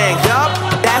same thing.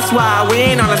 That's why we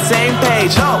ain't on the same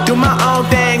page. Do my own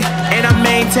thing and I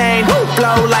maintain.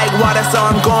 Flow like water, so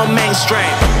I'm going mainstream.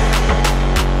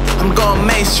 I'm going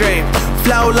mainstream.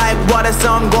 Flow like water, so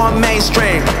I'm going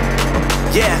mainstream.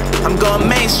 Yeah, I'm going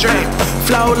mainstream.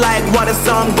 Flow like water,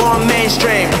 so I'm going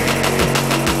mainstream.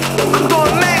 I'm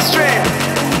going mainstream.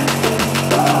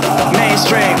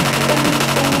 Mainstream.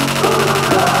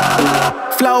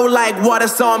 Flow like water,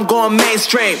 so I'm going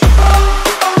mainstream.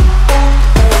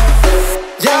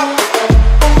 Yup.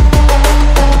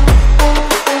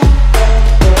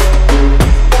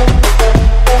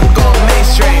 I'm going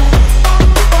mainstream.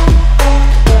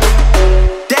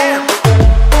 Damn.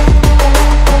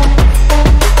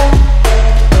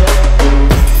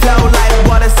 Flow like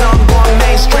water, so I'm going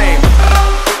mainstream.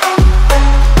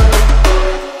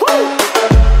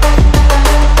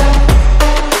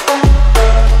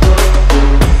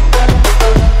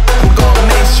 I'm going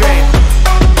mainstream.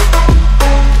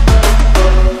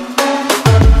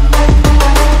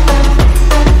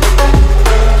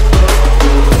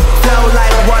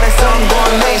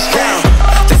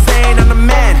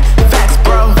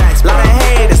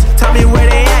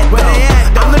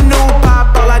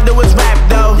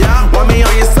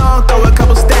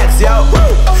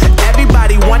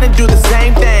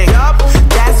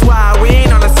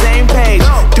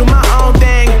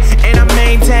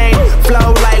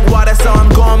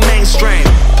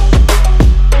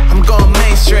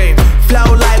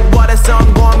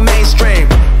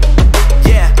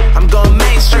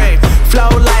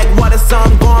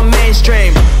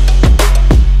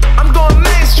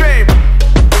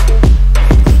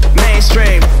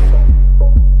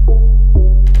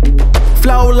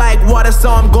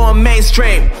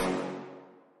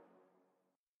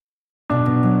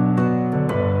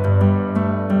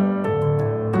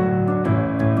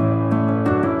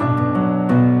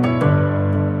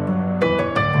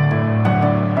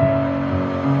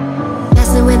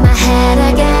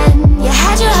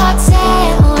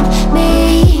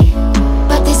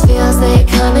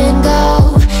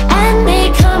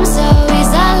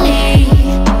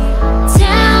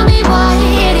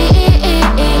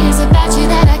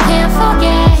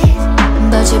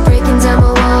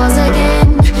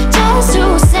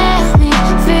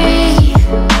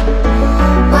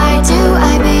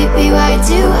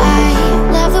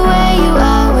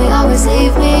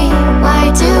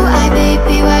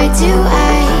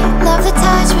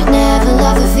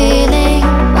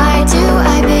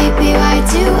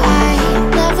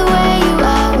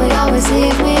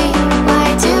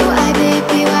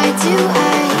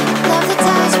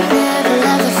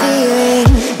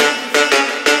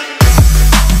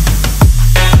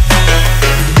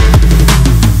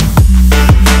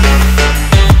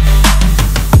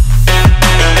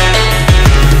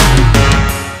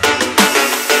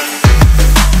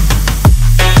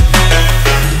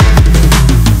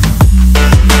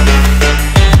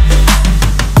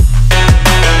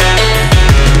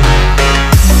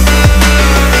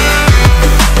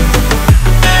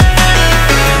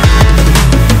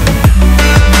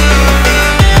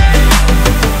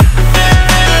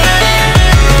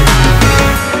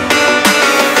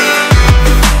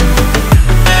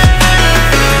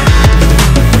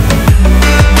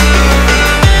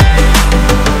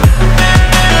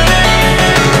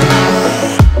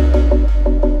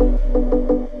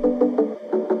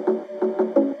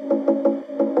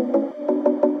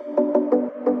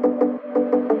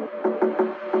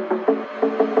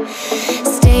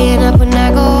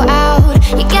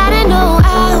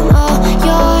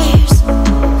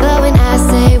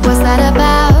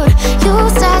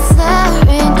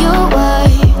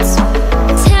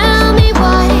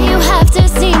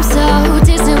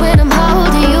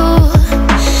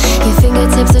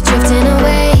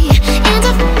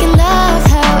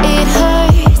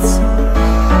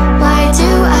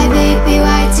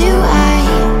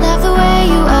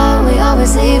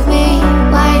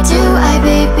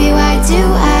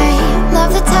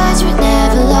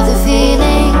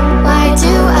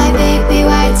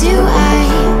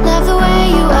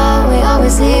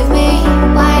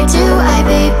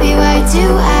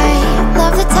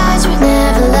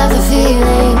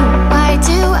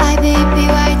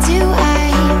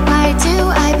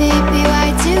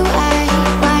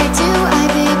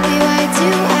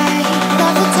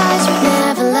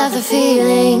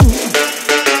 thing.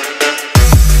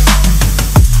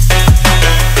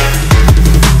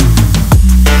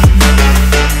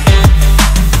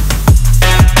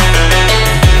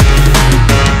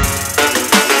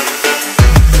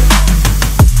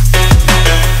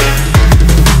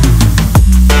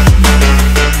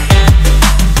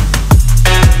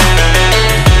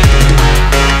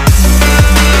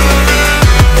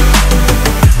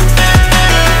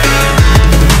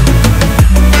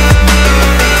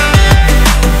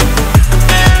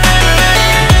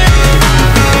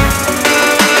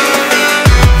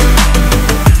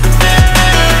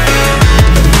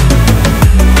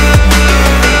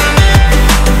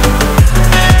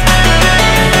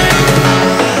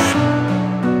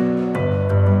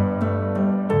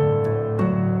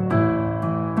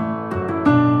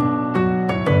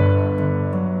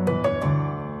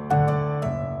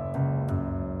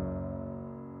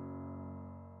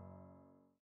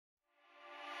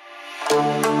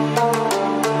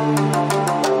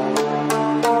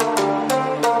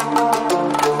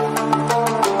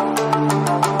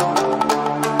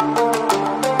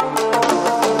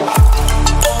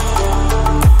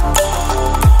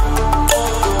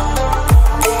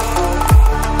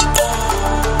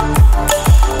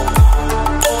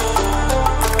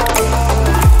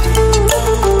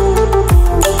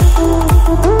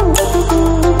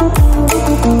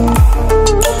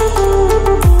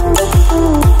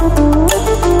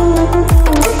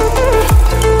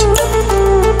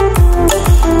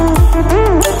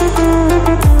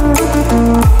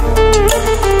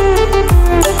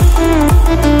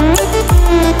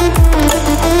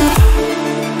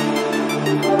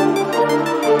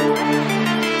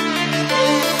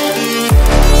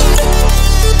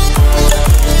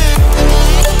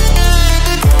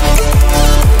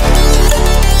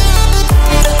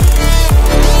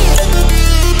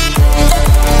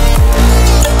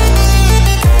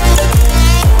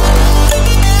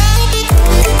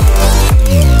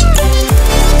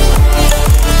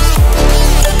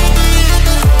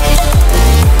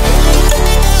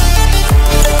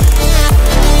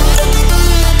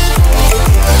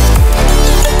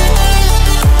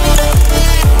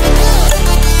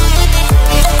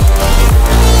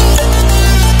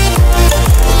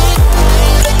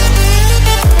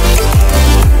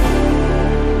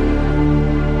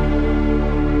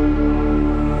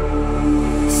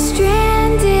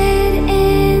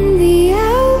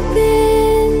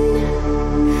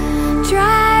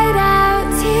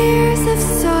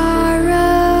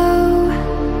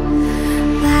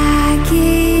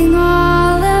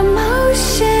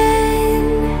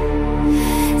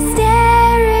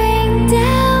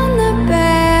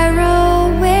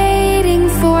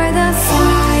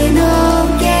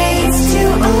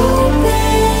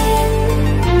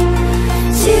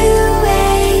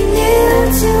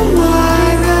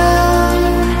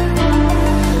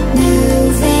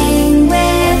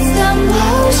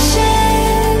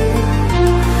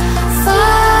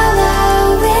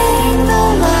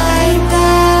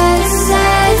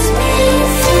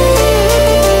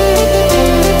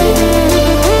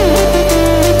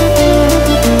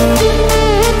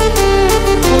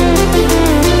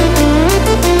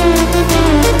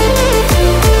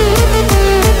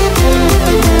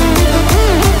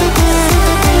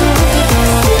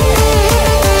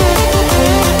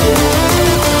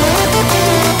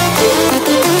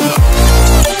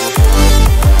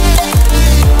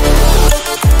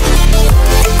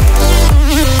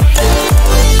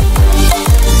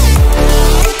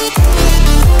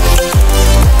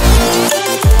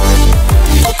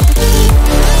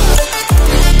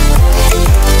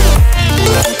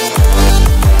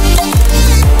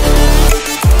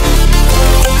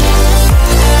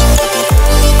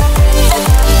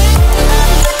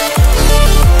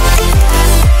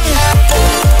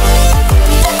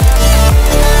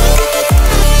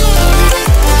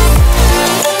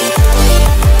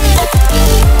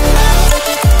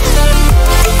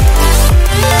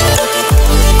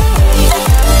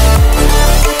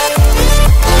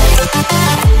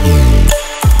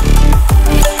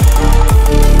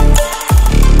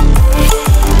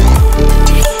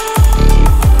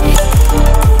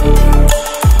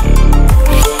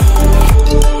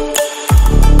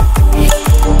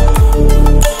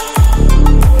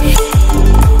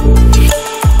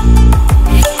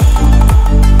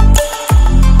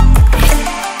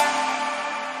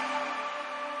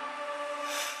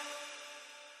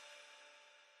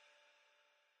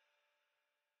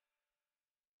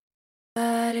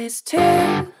 But it's too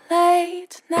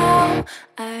late now.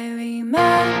 I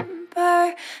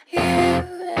remember you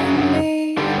and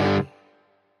me,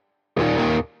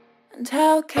 and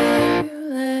how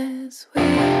careless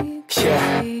we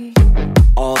Yeah,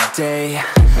 all day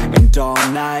and all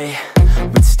night,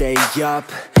 we'd stay up,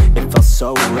 it felt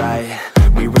so right.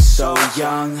 We were so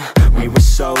young, we were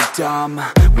so dumb.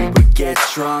 We would get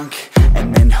drunk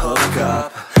and then hook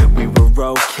up. We were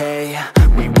okay,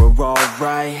 we were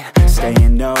alright,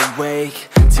 staying awake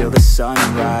till the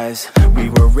sunrise. We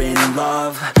were in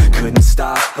love, couldn't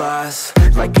stop us,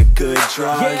 like a good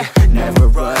drug, never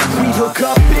enough. We hook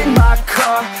up in my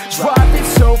car, driving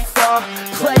so far,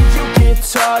 play you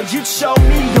guitar, you'd show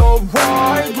me your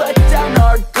art, let down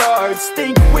our guards,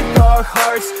 think with our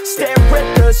hearts, stare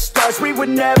at the stars. We were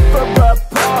never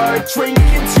apart,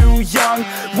 drinking too young,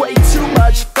 way too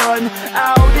much fun,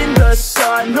 out in the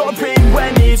sun, no pain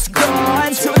when it's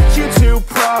gone. Took you to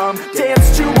prom,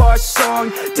 dance to our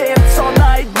song, dance all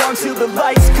night long till the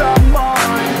lights come on.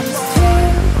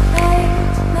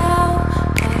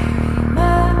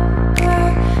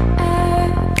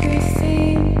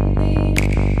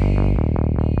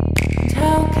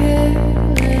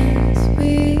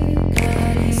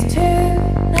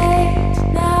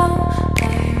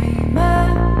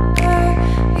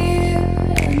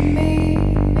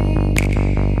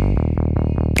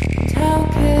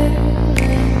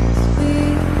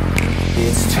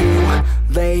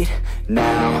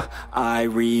 Now I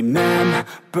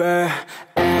remember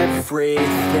everything,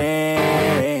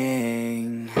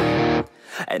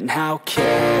 and how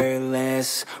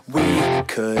careless we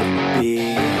could be,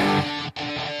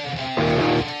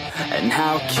 and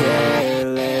how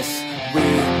careless we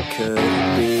could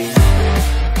be,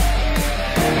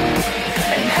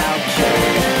 and how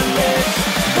careless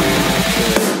we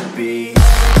could be.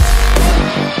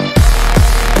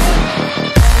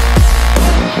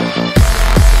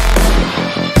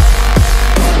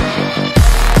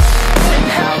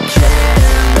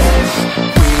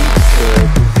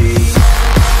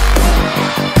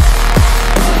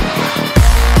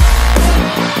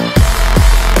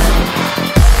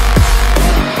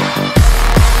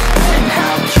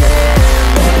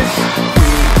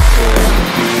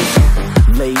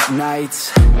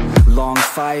 Nights, long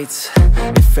fights,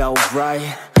 it felt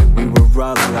right, we were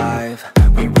alive.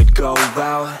 We would go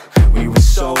out, we were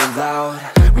so loud,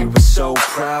 we were so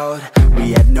proud,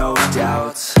 we had no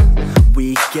doubts.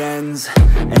 Weekends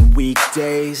and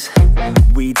weekdays,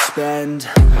 we'd spend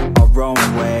our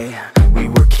own way. We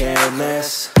were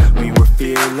careless, we were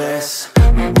fearless,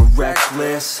 we were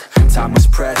reckless, time was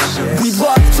precious. We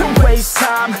loved to waste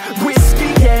time,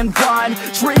 whiskey and wine,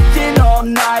 drinking all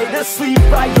night, asleep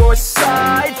by your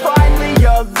side. Finally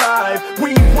alive,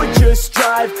 we would just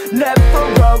drive,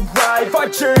 never arrive. Our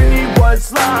journey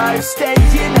was live,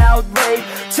 staying out late,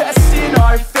 testing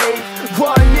our fate,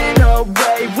 running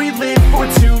away. We live for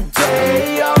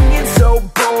today, young and so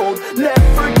bold,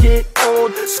 never get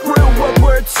old. Screw what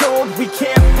we're told, we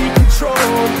can't be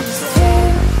controlled.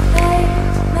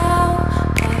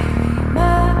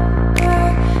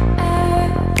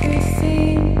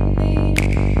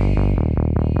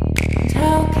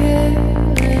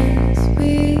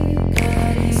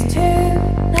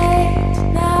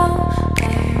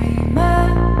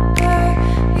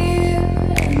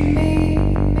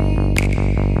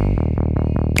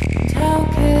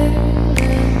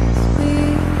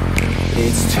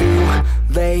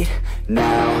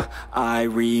 Now I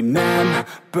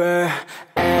remember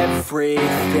everything,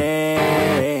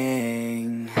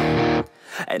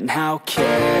 and how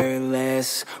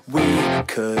careless we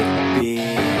could be,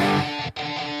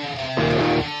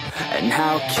 and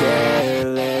how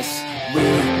careless we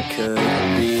could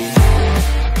be,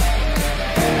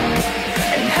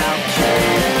 and how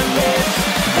careless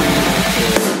we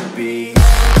could be.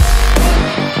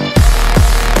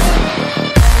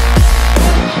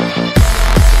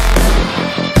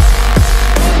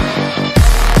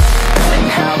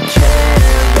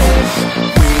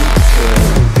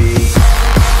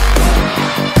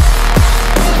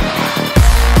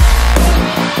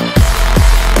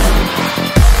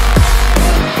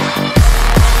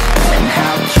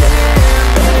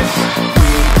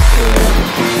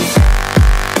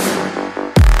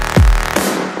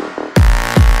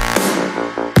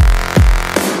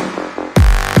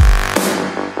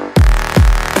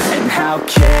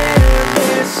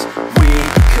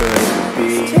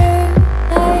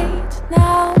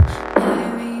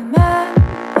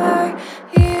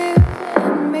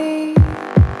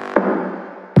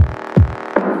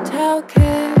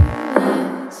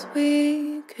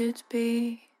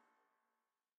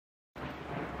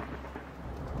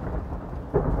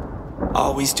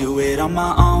 Always do it on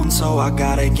my own, so I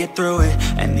gotta get through it.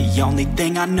 And the only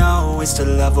thing I know is to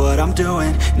love what I'm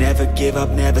doing. Never give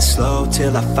up, never slow,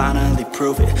 till I finally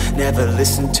prove it. Never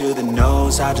listen to the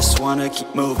no's, I just wanna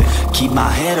keep moving. Keep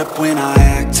my head up when I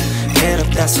act, head up,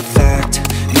 that's a fact.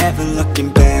 Never looking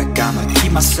back, I'ma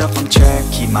keep myself on track.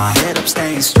 Keep my head up,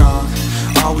 staying strong,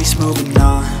 always moving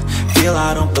on. Feel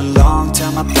I don't belong,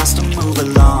 tell my thoughts to move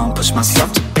along. Push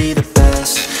myself to be the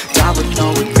best, die with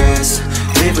no regrets.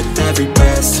 Live with every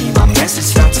breath, see my message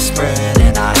start to spread.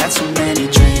 And I had so many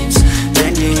dreams,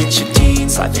 then you hit your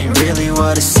teens. Life ain't really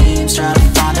what it seems, try to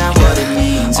find out what it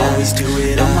means. Always do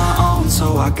it on my own,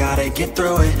 so I gotta get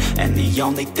through it. And the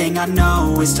only thing I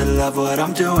know is to love what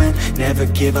I'm doing. Never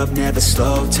give up, never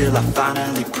slow, till I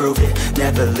finally prove it.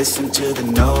 Never listen to the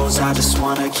no's, I just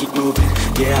wanna keep moving.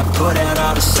 Yeah, I put out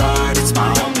all the art, it's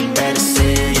my only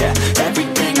medicine. Yeah,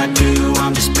 everything I do,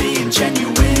 I'm just being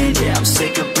genuine. Yeah, I'm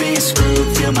sick of being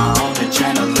screwed, feel my own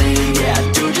adrenaline. Yeah,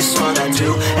 I do just what I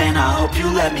do, and I hope you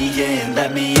let me in,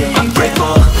 let me in. I'm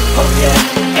grateful, oh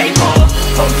yeah, able,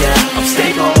 oh yeah, I'm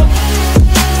stable.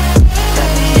 Let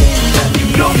me in, let me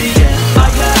know me, yeah, I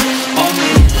got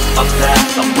only a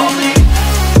path, I'm lonely.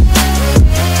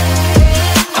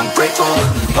 I'm grateful,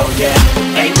 oh yeah,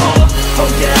 able, oh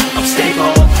yeah, I'm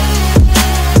stable.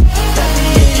 Let me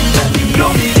in, let me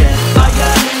know me, yeah, I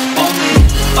got only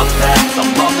a path,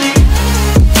 I'm lonely.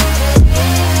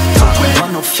 I don't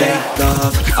want no fake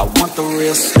love, I want the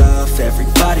real stuff.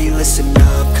 Everybody listen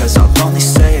up, cause I'll only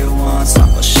say it once. I'm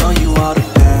gonna show you all the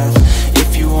path,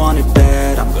 if you want it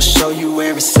bad. I'm gonna show you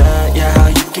where it's at, yeah, how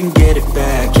you can get it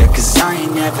back. Yeah, cause I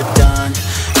ain't never done,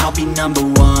 I'll be number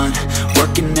one.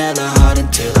 Working hella hard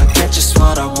until I get just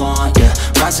what I want, yeah.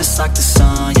 Rise just like the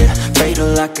sun, yeah, fatal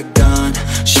like a gun.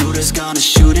 Shooters gonna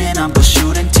shoot and I'm gonna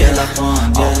shoot until I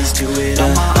won, yeah. Always do it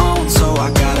on my own, so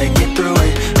I gotta get through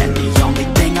it. And the only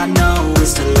thing I know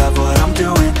is to love what I'm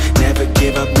doing. Never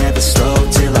give up, never slow,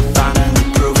 till I finally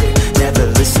prove it. Never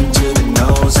listen to the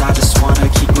no's, I just wanna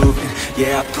keep moving.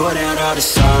 Yeah, I put out all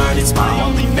this art, it's my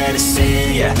only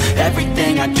medicine. Yeah,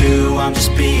 everything I do, I'm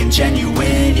just being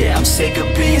genuine. Yeah, I'm sick of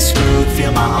being screwed,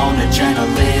 feel my own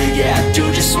adrenaline. Yeah, I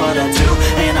do just what I do,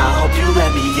 and I hope you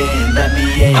let me in, let me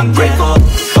in. I'm grateful,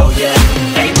 oh yeah,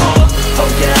 able, oh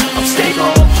yeah, I'm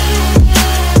stable.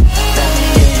 Let me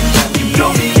in, let me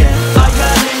know me, yeah, I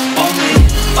got only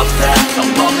a path, I'm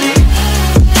lonely.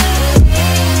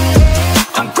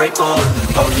 I'm grateful,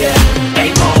 oh yeah,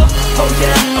 able, oh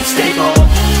yeah, I'm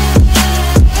stable.